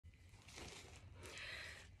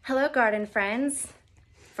Hello, garden friends.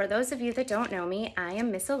 For those of you that don't know me, I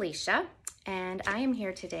am Miss Alicia, and I am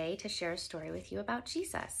here today to share a story with you about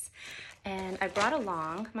Jesus. And I brought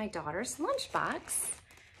along my daughter's lunchbox,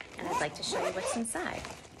 and I'd like to show you what's inside.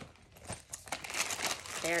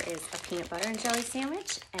 There is a peanut butter and jelly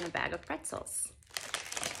sandwich and a bag of pretzels.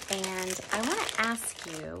 And I want to ask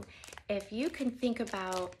you if you can think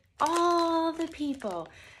about all the people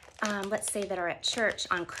let's say that are at church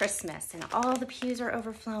on Christmas and all the pews are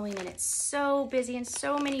overflowing and it's so busy and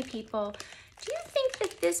so many people. Do you think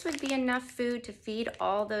that this would be enough food to feed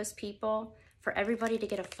all those people, for everybody to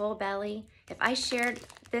get a full belly? If I shared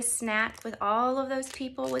this snack with all of those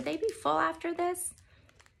people, would they be full after this?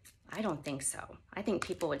 I don't think so. I think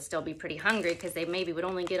people would still be pretty hungry because they maybe would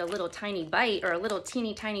only get a little tiny bite or a little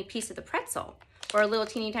teeny tiny piece of the pretzel or a little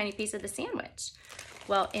teeny tiny piece of the sandwich.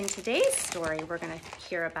 Well, in today's story, we're going to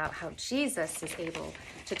hear about how Jesus is able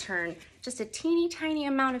to turn just a teeny tiny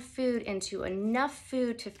amount of food into enough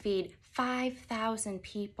food to feed 5,000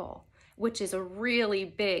 people, which is a really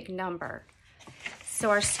big number. So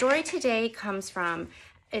our story today comes from,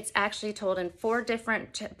 it's actually told in 4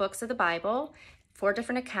 different books of the Bible, 4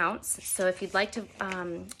 different accounts. So if you'd like to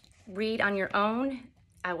read on your own,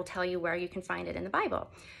 I will tell you where you can find it in the Bible.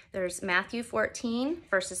 There's Matthew 14,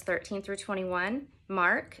 verses 13 through 21,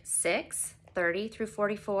 Mark 6, 30 through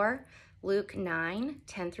 44, Luke 9,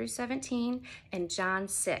 10 through 17, and John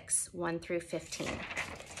 6, 1 through 15.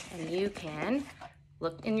 And you can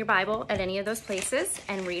look in your Bible at any of those places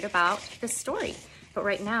and read about the story. But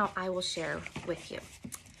right now, I will share with you.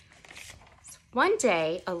 One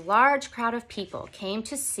day, a large crowd of people came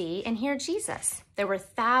to see and hear Jesus. There were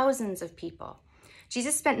thousands of people.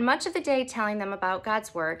 Jesus spent much of the day telling them about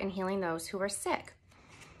God's word and healing those who were sick.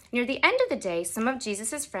 Near the end of the day, some of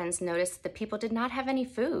Jesus' friends noticed that the people did not have any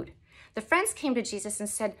food. The friends came to Jesus and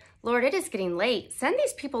said, "Lord, it is getting late. Send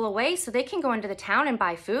these people away so they can go into the town and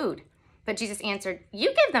buy food." But Jesus answered,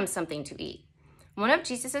 "You give them something to eat." One of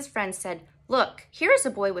Jesus' friends said, "Look, here is a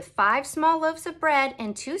boy with 5 small loaves of bread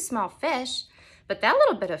and 2 small fish, but that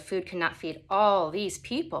little bit of food cannot feed all these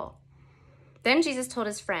people." Then Jesus told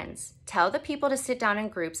his friends, "Tell the people to sit down in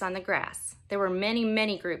groups on the grass." There were many,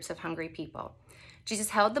 many groups of hungry people.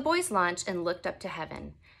 Jesus held the boy's lunch and looked up to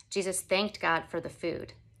heaven. Jesus thanked God for the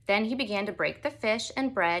food. Then he began to break the fish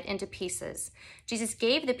and bread into pieces. Jesus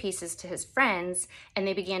gave the pieces to his friends, and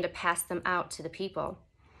they began to pass them out to the people.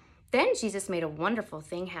 Then Jesus made a wonderful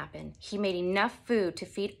thing happen. He made enough food to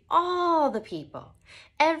feed all the people.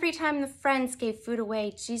 Every time the friends gave food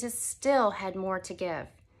away, Jesus still had more to give.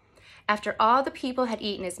 After all the people had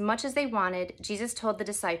eaten as much as they wanted, Jesus told the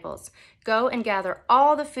disciples, "Go and gather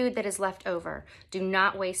all the food that is left over. Do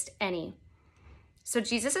not waste any." So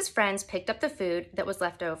Jesus' friends picked up the food that was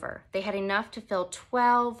left over. They had enough to fill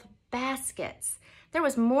 12 baskets. There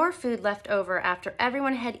was more food left over after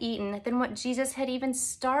everyone had eaten than what Jesus had even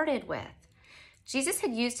started with. Jesus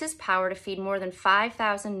had used his power to feed more than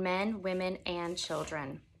 5,000 men, women, and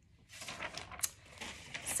children.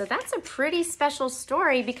 So that's a pretty special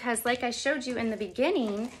story because, like I showed you in the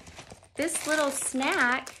beginning, this little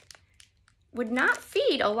snack would not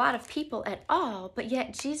feed a lot of people at all, but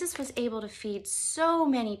yet Jesus was able to feed so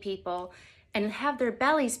many people and have their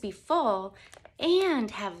bellies be full and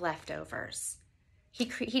have leftovers. He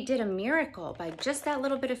did a miracle by just that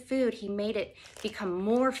little bit of food. He made it become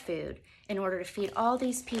more food in order to feed all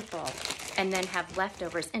these people and then have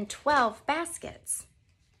leftovers in 12 baskets.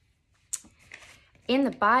 In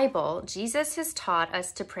the Bible, Jesus has taught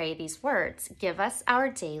us to pray these words, "Give us our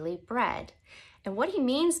daily bread." And what he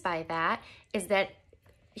means by that is that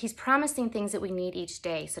he's promising things that we need each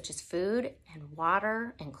day, such as food and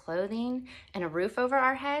water and clothing and a roof over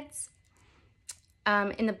our heads.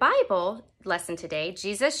 In the Bible lesson today,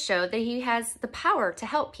 Jesus showed that he has the power to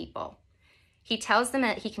help people. He tells them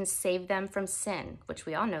that he can save them from sin, which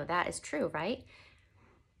we all know that is true, right?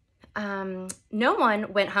 No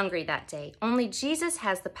one went hungry that day. Only Jesus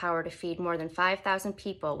has the power to feed more than 5,000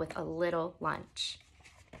 people with a little lunch.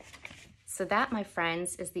 So that, my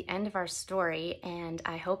friends, is the end of our story, and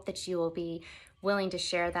I hope that you will be willing to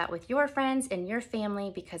share that with your friends and your family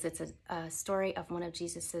because it's a story of one of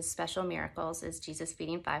Jesus's special miracles, is Jesus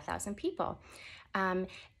feeding 5,000 people.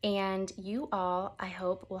 And you all, I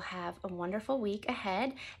hope, will have a wonderful week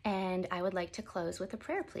ahead, and I would like to close with a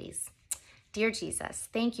prayer, please. Dear Jesus,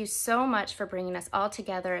 thank you so much for bringing us all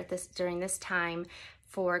together during this time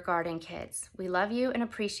for Garden Kids. We love you and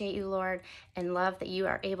appreciate you, Lord, and love that you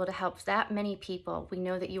are able to help that many people. We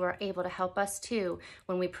know that you are able to help us too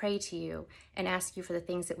when we pray to you and ask you for the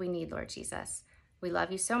things that we need, Lord Jesus. We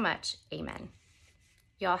love you so much. Amen.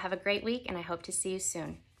 You all have a great week, and I hope to see you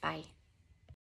soon. Bye.